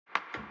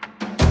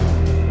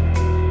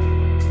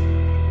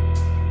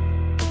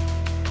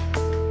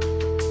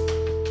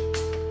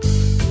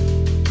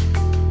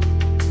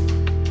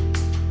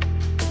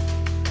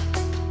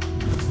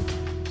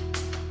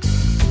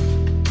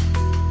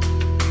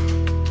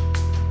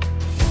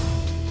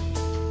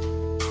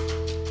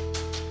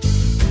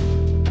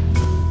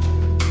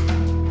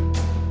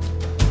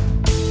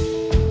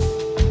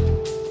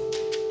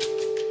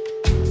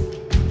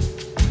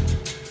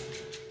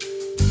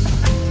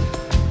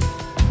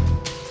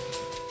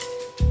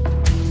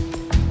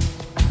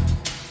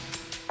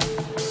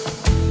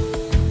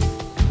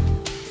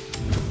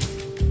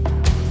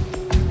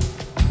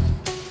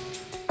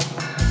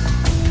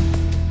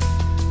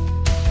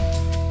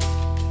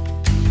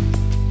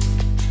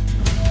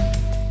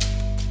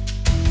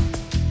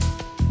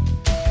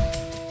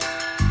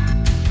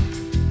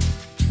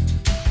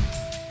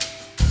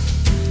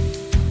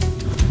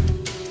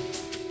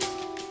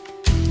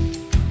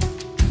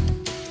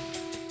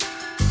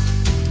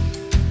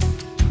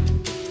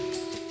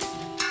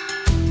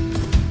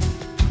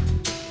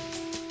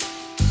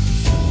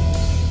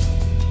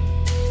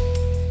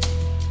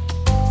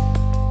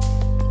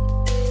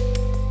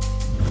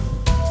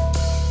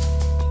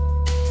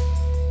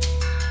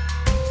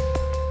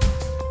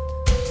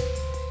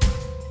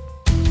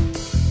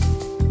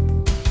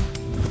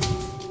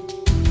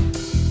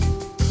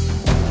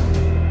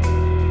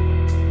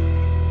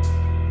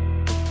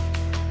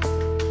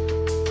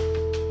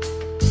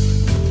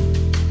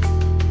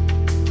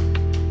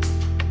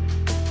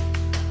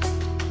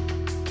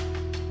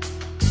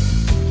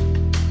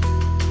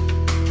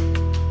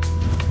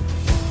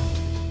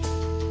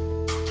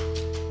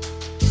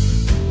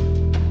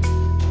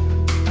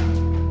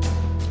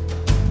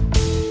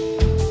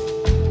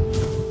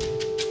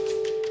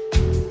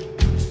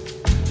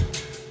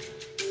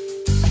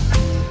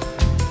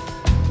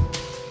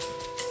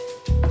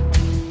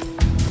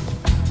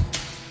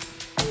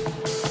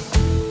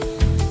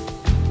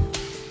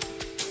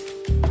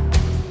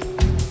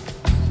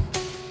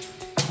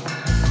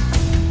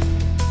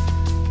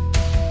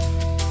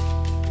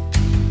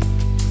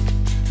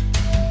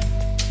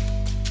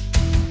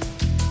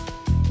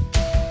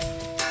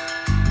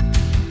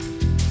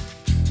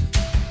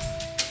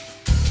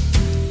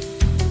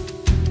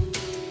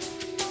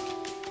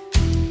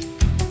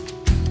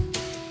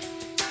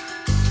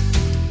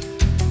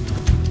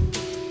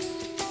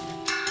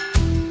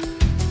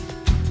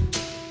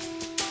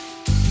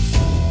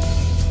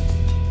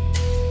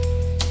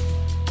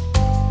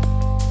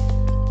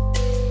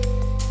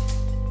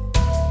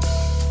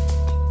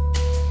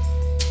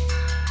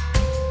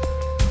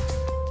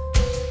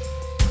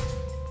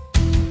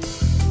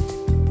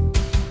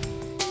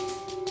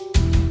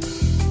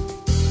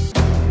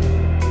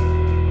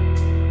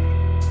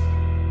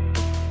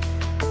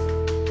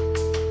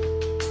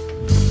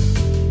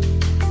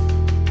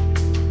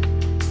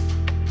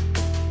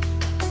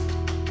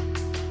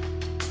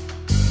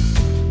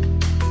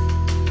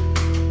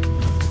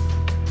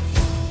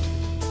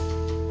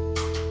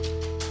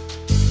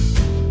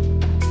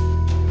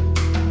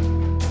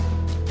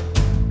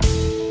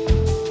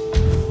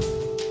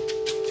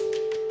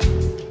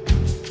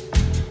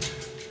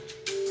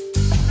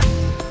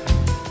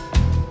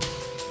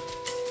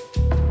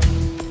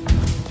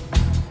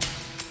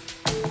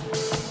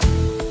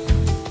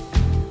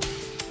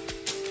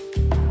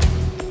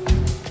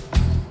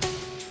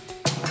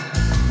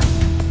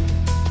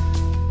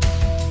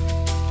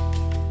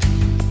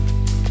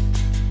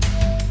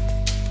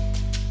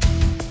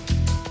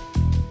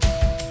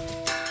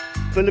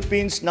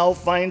Philippines now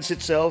finds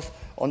itself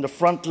on the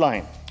front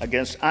line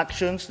against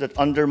actions that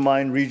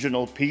undermine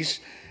regional peace,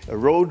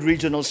 erode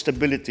regional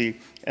stability,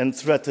 and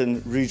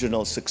threaten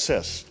regional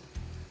success.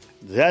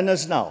 Then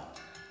as now,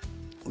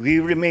 we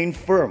remain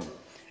firm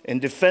in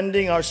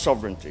defending our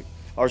sovereignty,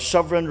 our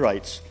sovereign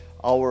rights,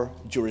 our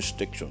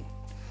jurisdiction.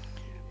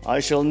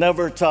 I shall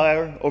never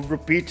tire of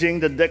repeating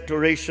the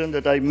declaration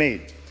that I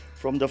made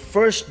from the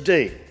first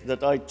day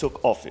that I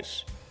took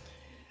office.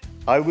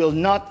 I will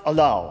not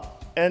allow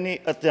any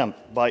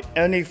attempt by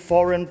any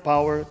foreign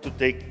power to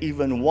take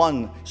even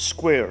 1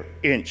 square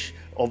inch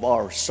of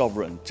our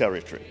sovereign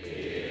territory.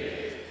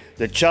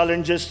 The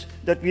challenges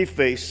that we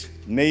face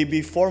may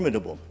be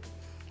formidable,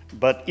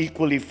 but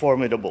equally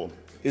formidable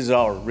is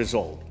our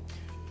resolve.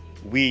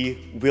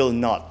 We will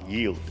not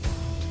yield.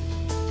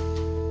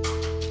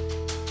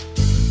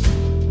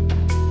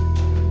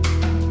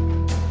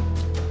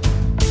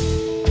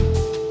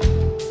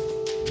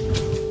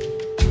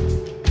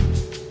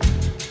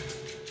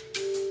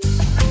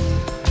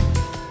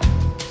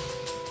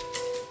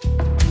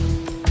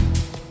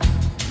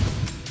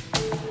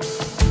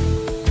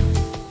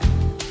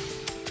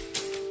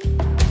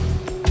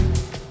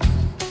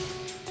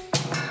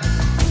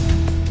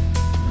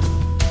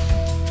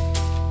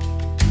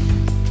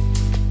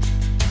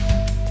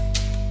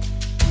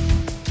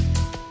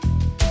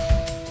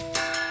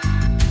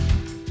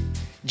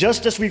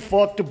 Just as we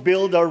fought to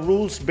build our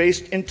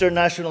rules-based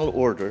international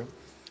order,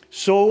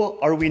 so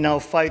are we now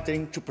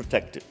fighting to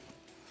protect it.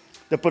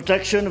 The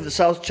protection of the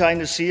South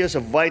China Sea as a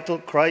vital,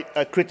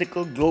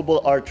 critical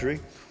global artery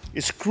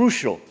is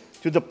crucial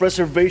to the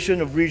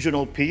preservation of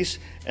regional peace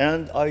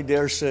and, I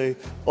dare say,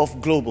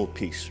 of global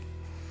peace.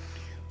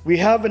 We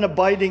have an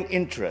abiding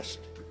interest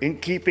in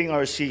keeping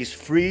our seas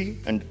free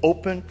and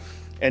open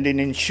and in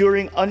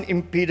ensuring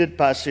unimpeded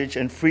passage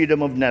and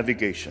freedom of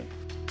navigation.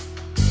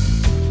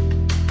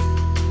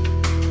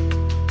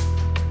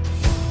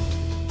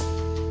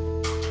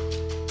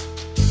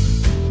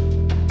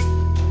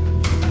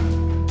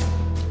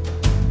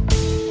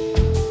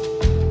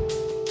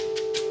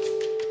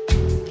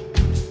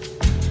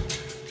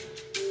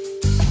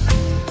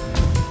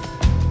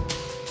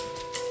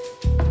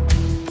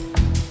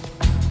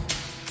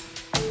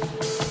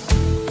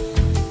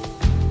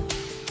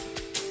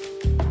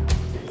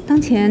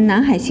 当前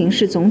南海形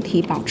势总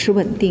体保持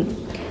稳定，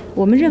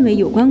我们认为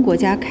有关国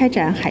家开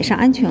展海上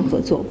安全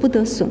合作不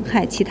得损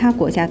害其他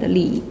国家的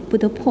利益，不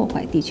得破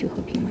坏地区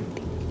和平稳定。